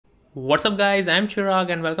What's up guys, I'm Chirag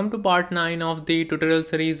and welcome to part 9 of the tutorial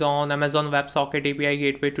series on Amazon WebSocket API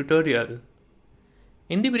Gateway tutorial.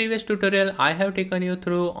 In the previous tutorial, I have taken you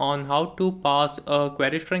through on how to pass a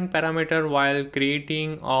query string parameter while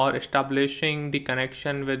creating or establishing the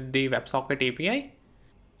connection with the WebSocket API.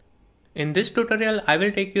 In this tutorial, I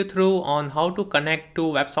will take you through on how to connect to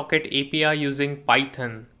WebSocket API using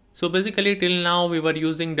Python. So basically till now we were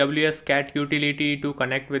using WSCat utility to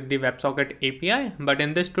connect with the WebSocket API, but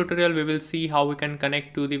in this tutorial we will see how we can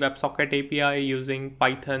connect to the WebSocket API using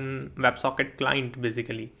Python WebSocket client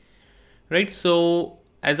basically. Right, so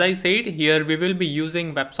as I said, here we will be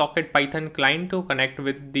using WebSocket Python client to connect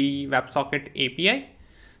with the WebSocket API.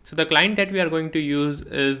 So the client that we are going to use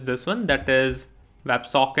is this one, that is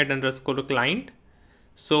WebSocket_client.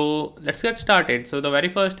 So let's get started. So the very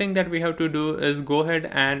first thing that we have to do is go ahead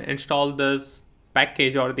and install this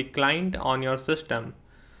package or the client on your system.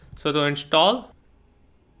 So to install,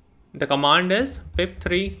 the command is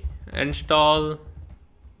pip3 install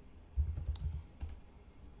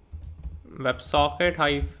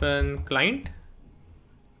WebSocket-client,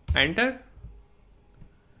 enter.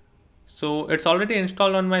 So it's already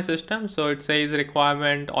installed on my system, so it says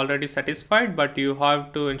requirement already satisfied, but you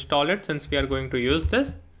have to install it since we are going to use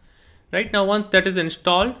this. Right now, once that is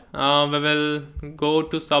installed, we will go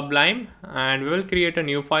to Sublime and we will create a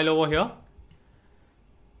new file over here.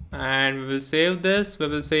 And we will save this, we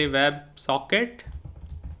will say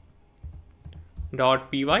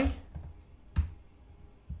WebSocket.py.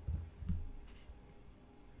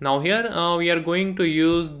 Now here we are going to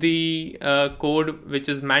use the code which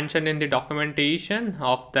is mentioned in the documentation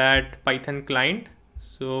of that Python client.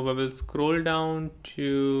 So we will scroll down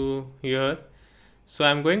to here. So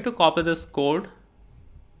I'm going to copy this code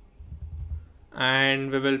and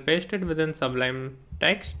we will paste it within Sublime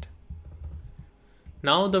text.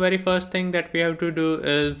 Now the very first thing that we have to do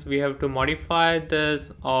is we have to modify this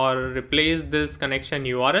or replace this connection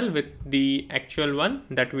URL with the actual one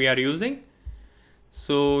that we are using.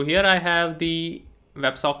 So here I have the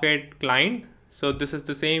WebSocket client. So this is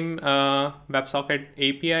the same WebSocket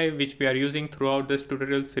API which we are using throughout this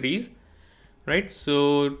tutorial series, right?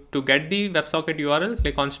 So to get the WebSocket URL,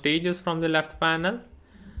 click on stages from the left panel,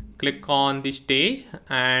 click on the stage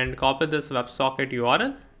and copy this WebSocket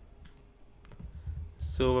URL.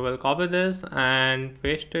 So we will copy this and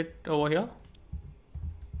paste it over here.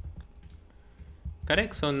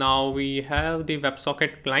 Correct. So now we have the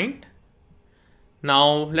WebSocket client.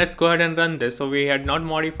 Now let's go ahead and run this. So we had not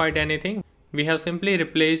modified anything. We have simply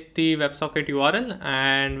replaced the WebSocket URL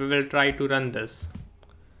and we will try to run this.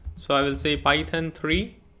 So I will say Python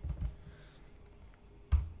 3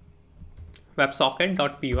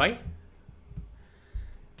 WebSocket.py.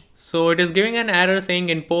 So it is giving an error saying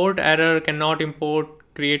import error, cannot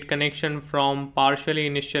import create connection from partially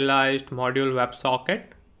initialized module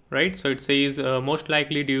WebSocket, right? So it says most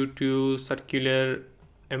likely due to circular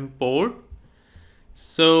import.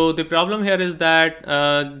 So the problem here is that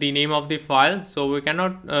the name of the file, so we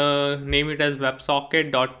cannot name it as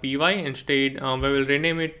websocket.py. Instead we will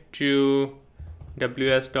rename it to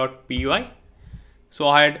ws.py. So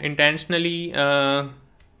I had intentionally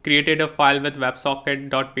created a file with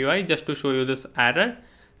websocket.py just to show you this error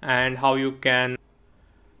and how you can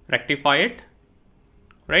rectify it,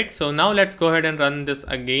 right? So now let's go ahead and run this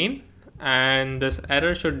again and this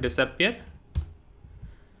error should disappear.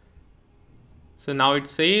 So now it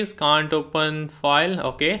says can't open file.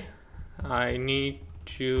 Okay, I need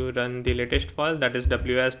to run the latest file, that is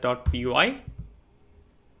ws.py.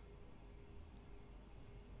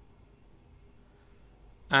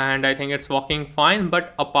 And I think it's working fine.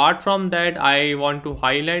 But apart from that, I want to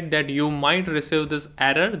highlight that you might receive this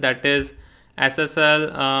error, that is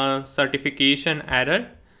SSL certification error.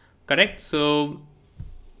 Correct. So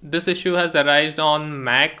this issue has arisen on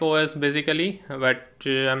Mac OS basically, but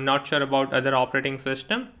I'm not sure about other operating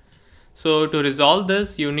system. So to resolve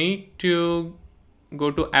this, you need to go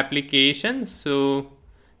to applications. So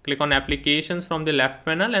click on applications from the left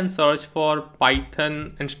panel and search for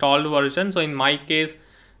Python installed version. So in my case,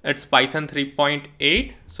 it's Python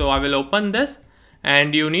 3.8. So I will open this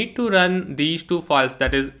and you need to run these two files,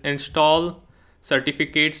 that is install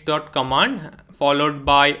certificates.command followed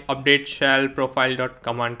by update shell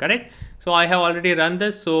profile.command. Correct. So I have already run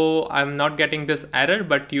this, so I'm not getting this error,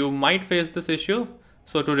 but you might face this issue.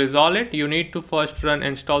 So to resolve it, you need to first run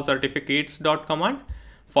install certificates.command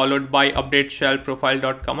followed by update shell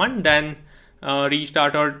profile.command, then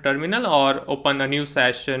restart our terminal or open a new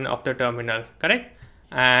session of the terminal. Correct.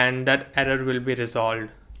 And that error will be resolved.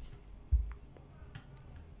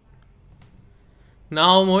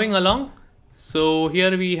 Now moving along. So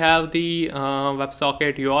here we have the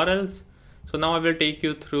WebSocket URLs. So now I will take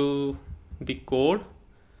you through the code.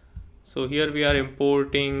 So here we are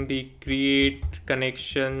importing the create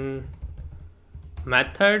connection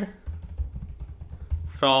method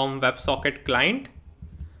from WebSocket client,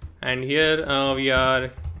 and here we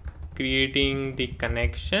are creating the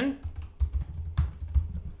connection,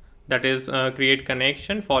 that is create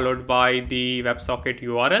connection followed by the WebSocket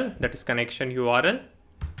URL, that is connection URL.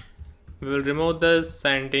 We will remove this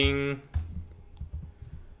sending.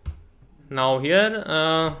 Now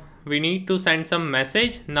here we need to send some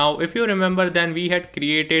message. Now if you remember, then we had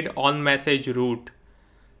created OnMessage Route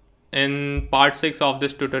in part 6 of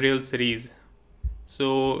this tutorial series.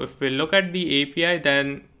 So if we look at the API,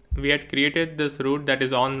 then we had created this route that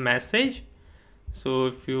is OnMessage. So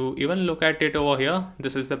if you even look at it over here,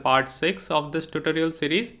 this is the part 6 of this tutorial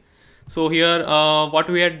series. So here what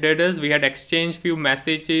we had did is we had exchanged few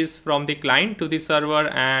messages from the client to the server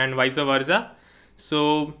and vice versa.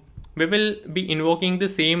 So we will be invoking the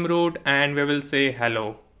same route and we will say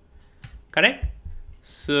hello, correct?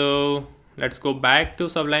 So let's go back to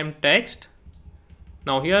Sublime Text.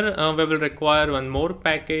 Now here we will require one more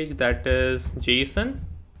package, that is JSON.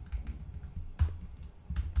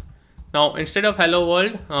 Now instead of hello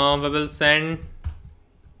world, we will send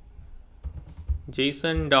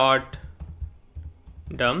JSON.dumps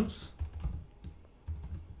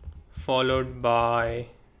followed by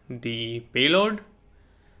the payload.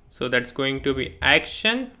 So that's going to be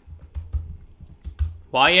action.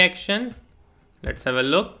 Why action? Let's have a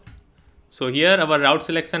look. So here our route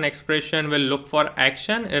selection expression will look for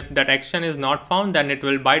action. If that action is not found, then it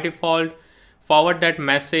will by default forward that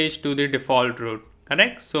message to the default route,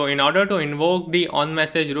 correct? So in order to invoke the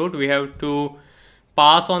OnMessage route, we have to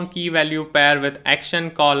pass on key value pair with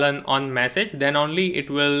action : OnMessage, then only it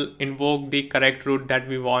will invoke the correct route that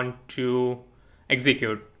we want to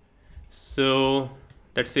execute. So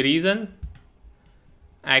that's the reason,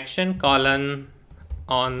 action :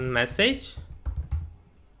 OnMessage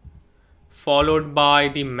followed by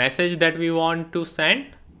the message that we want to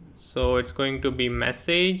send. So it's going to be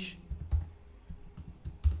message :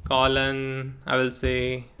 I will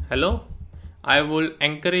say hello. I will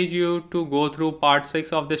encourage you to go through part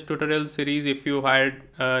 6 of this tutorial series if you had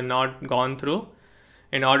not gone through,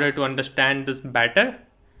 in order to understand this better.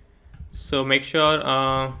 So make sure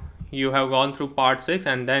you have gone through part 6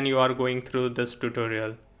 and then you are going through this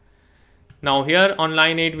tutorial. Now here on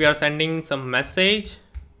line 8 we are sending some message.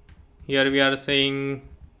 Here we are saying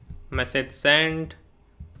message sent,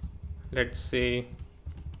 let's say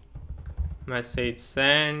message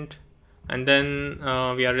sent, and then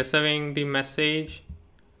we are receiving the message.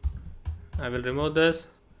 I will remove this.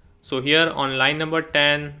 So here on line number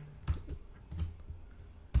 10,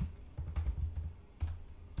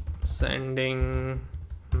 sending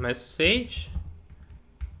message.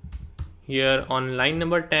 Here on line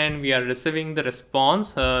number 10, we are receiving the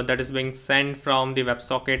response that is being sent from the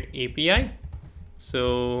WebSocket API.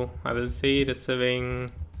 So I will say receiving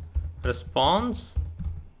response,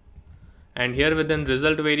 and here within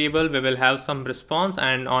result variable we will have some response,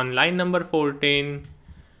 and on line number 14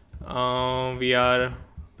 we are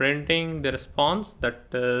printing the response, that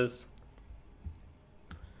is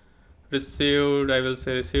received, I will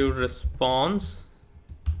say received response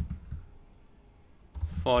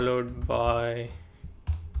followed by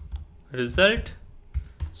result.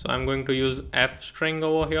 So I'm going to use F string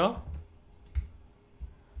over here.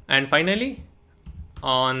 And finally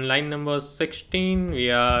on line number 16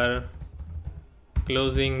 we are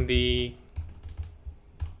closing the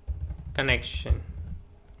connection,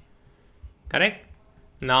 correct?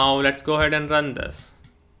 Now let's go ahead and run this.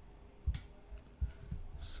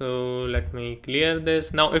 So let me clear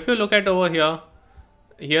this. Now if you look at over here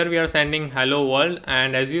we are sending hello world,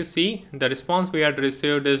 and as you see the response we had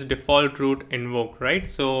received is default route invoked, right?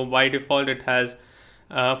 So by default it has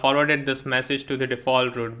forwarded this message to the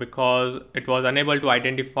default route because it was unable to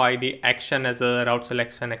identify the action as a route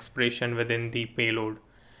selection expression within the payload,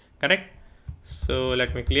 correct? So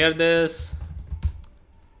let me clear this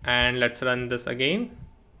and let's run this again.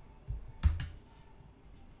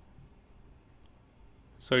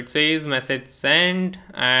 So it says message sent,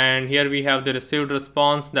 and here we have the received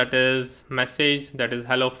response, that is message, that is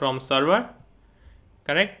hello from server,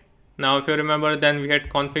 correct? Now if you remember, then we had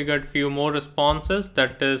configured few more responses,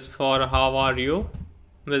 that is for how are you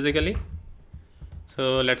basically.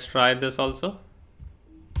 So let's try this also.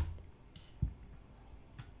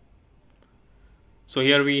 So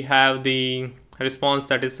here we have the response,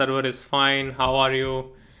 that is server is fine, how are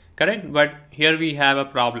you, correct? But here we have a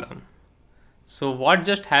problem. So what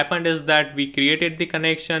just happened is that we created the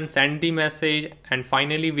connection, sent the message, and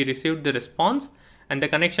finally we received the response and the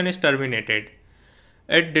connection is terminated.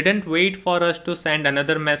 It didn't wait for us to send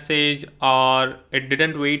another message, or it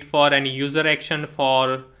didn't wait for any user action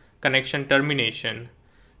for connection termination.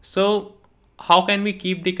 So how can we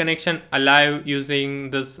keep the connection alive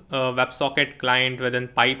using this WebSocket client within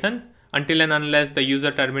Python until and unless the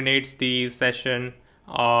user terminates the session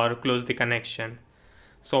or close the connection?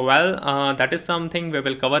 So that is something we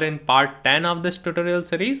will cover in part 10 of this tutorial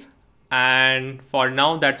series. And for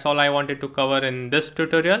now, that's all I wanted to cover in this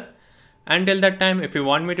tutorial. Until that time, if you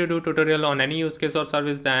want me to do tutorial on any use case or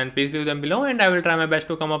service, then please leave them below and I will try my best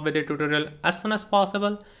to come up with a tutorial as soon as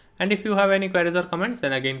possible. And if you have any queries or comments,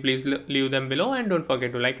 then again, please leave them below and don't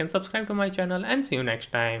forget to like and subscribe to my channel, and see you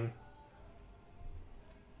next time.